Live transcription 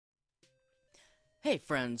Hey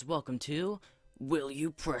friends, welcome to Will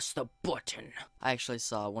You Press the Button? I actually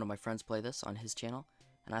saw one of my friends play this on his channel,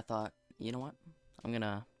 and I thought, you know what? I'm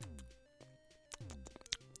gonna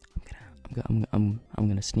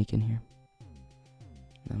sneak in here.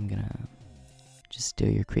 I'm gonna just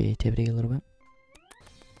steal your creativity a little bit.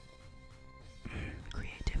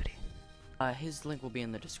 Creativity. His link will be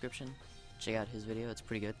in the description. Check out his video, it's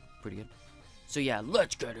pretty good, So yeah,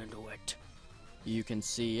 let's get into it. You can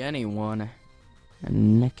see anyone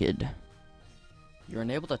naked. You're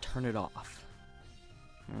unable to turn it off.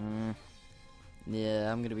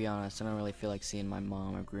 Yeah, I'm gonna be honest, I don't really feel like seeing my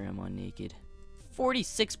mom or grandma naked.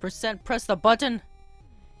 46% press the button?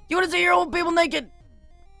 You wanna see your old people naked?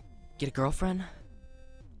 Get a girlfriend,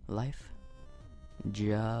 life,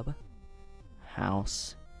 job,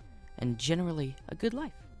 house, and generally a good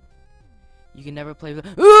life. You can never play with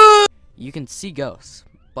You can see ghosts,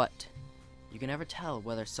 but you can never tell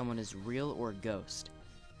whether someone is real or a ghost.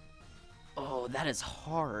 Oh, that is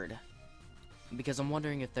hard. Because I'm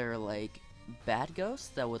wondering if they're like bad ghosts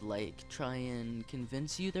that would like try and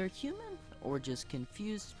convince you they're human, or just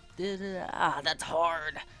confused. That's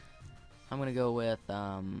hard. I'm gonna go with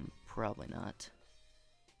probably not.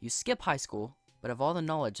 You skip high school, but have all the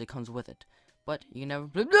knowledge that comes with it. But you never.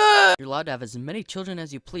 You're allowed to have as many children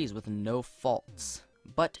as you please with no faults.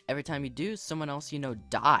 But every time you do, someone else you know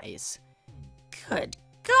dies. Good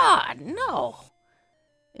God, no.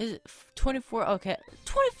 Is it 24? Okay,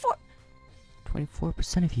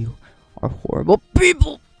 24% of you are horrible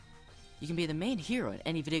people. You can be the main hero in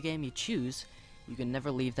any video game you choose. You can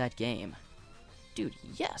never leave that game. Dude,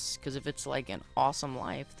 yes, because if it's like an awesome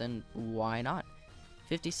life, then why not?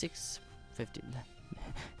 57%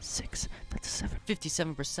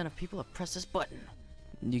 of people have pressed this button.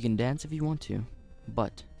 You can dance if you want to,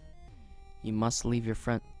 but you must leave your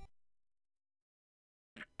friend.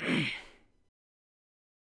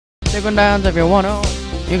 You can dance if you want to.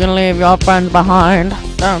 You can leave your friends behind.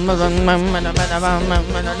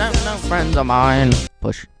 Friends of mine.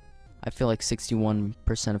 Push. I feel like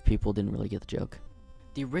 61% of people didn't really get the joke.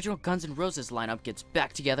 The original Guns N' Roses lineup gets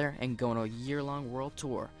back together and go on a year-long world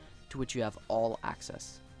tour, to which you have all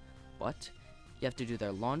access. But you have to do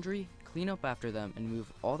their laundry, clean up after them, and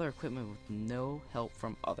move all their equipment with no help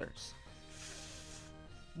from others.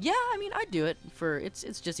 Yeah, I mean, I'd do it for,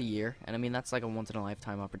 it's just a year, and I mean, that's like a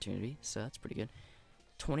once-in-a-lifetime opportunity, so that's pretty good.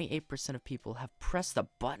 28% of people have pressed the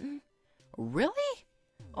button? Really?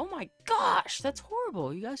 Oh my gosh, that's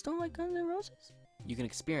horrible. You guys don't like Guns N' Roses? You can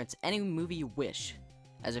experience any movie you wish,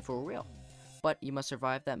 as if it were real, but you must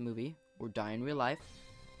survive that movie, or die in real life,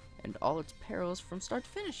 and all its perils from start to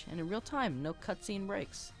finish, and in real time, no cutscene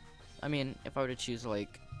breaks. I mean, if I were to choose,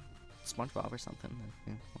 like, SpongeBob or something, then,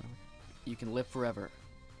 yeah, whatever. You can live forever.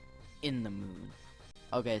 In the moon.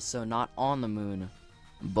 Okay, so not on the moon,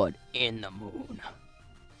 but in the moon.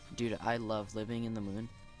 Dude, I love living in the moon.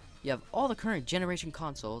 You have all the current generation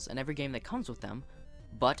consoles and every game that comes with them,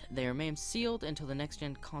 but they remain sealed until the next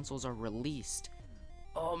gen consoles are released.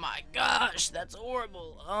 Oh my gosh, that's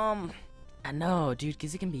horrible. I know, dude,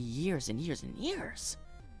 because it can be years and years and years.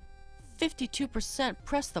 52%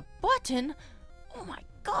 press the button? Oh my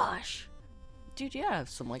gosh. Dude, you have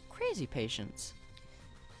some like crazy patience.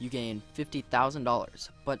 You gain $50,000,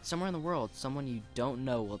 but somewhere in the world, someone you don't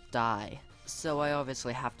know will die. So I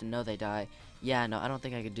obviously have to know they die. Yeah, no, I don't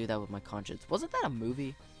think I could do that with my conscience. Wasn't that a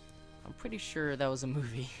movie? I'm pretty sure that was a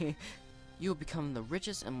movie. You will become the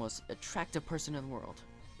richest and most attractive person in the world,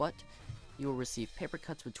 but you will receive paper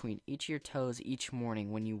cuts between each of your toes each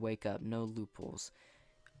morning when you wake up. No loopholes.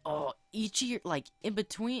 Oh, each year, like in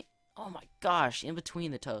between? Oh my gosh, in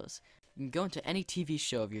between the toes. You can go into any TV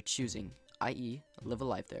show of your choosing, i.e., live a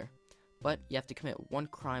life there. But you have to commit one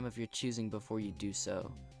crime of your choosing before you do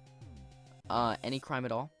so. Any crime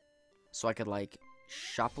at all. So I could, like,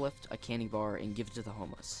 shoplift a candy bar and give it to the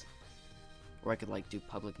homeless. Or I could, like, do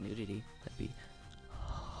public nudity. That'd be...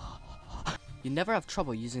 You never have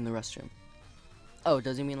trouble using the restroom. Oh,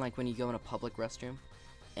 does it mean, like, when you go in a public restroom,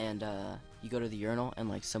 and, you go to the urinal, and,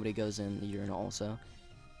 like, somebody goes in the urinal also,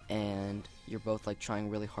 and you're both like trying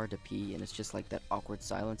really hard to pee, and it's just like that awkward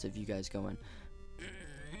silence of you guys going,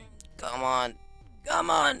 come on,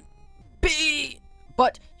 pee!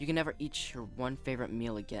 But you can never eat your one favorite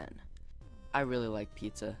meal again. I really like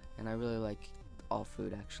pizza, and I really like all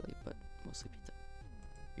food actually, but mostly pizza.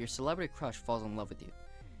 Your celebrity crush falls in love with you.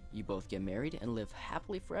 You both get married and live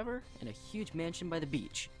happily forever in a huge mansion by the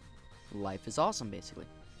beach. Life is awesome, basically.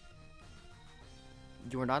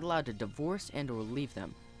 You are not allowed to divorce and or leave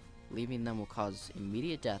them. Leaving them will cause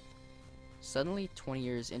immediate death. Suddenly, 20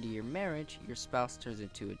 years into your marriage, your spouse turns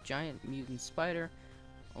into a giant mutant spider,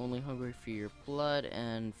 only hungry for your blood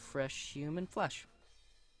and fresh human flesh.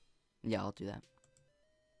 Yeah, I'll do that.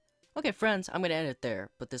 Okay, friends, I'm gonna end it there,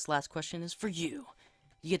 but this last question is for you.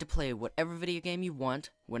 You get to play whatever video game you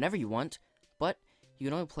want, whenever you want, but you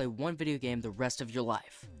can only play one video game the rest of your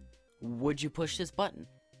life. Would you push this button?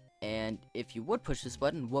 And if you would push this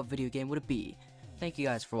button, what video game would it be? Thank you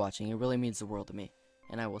guys for watching, it really means the world to me.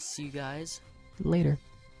 And I will see you guys later.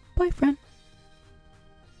 Bye, friend.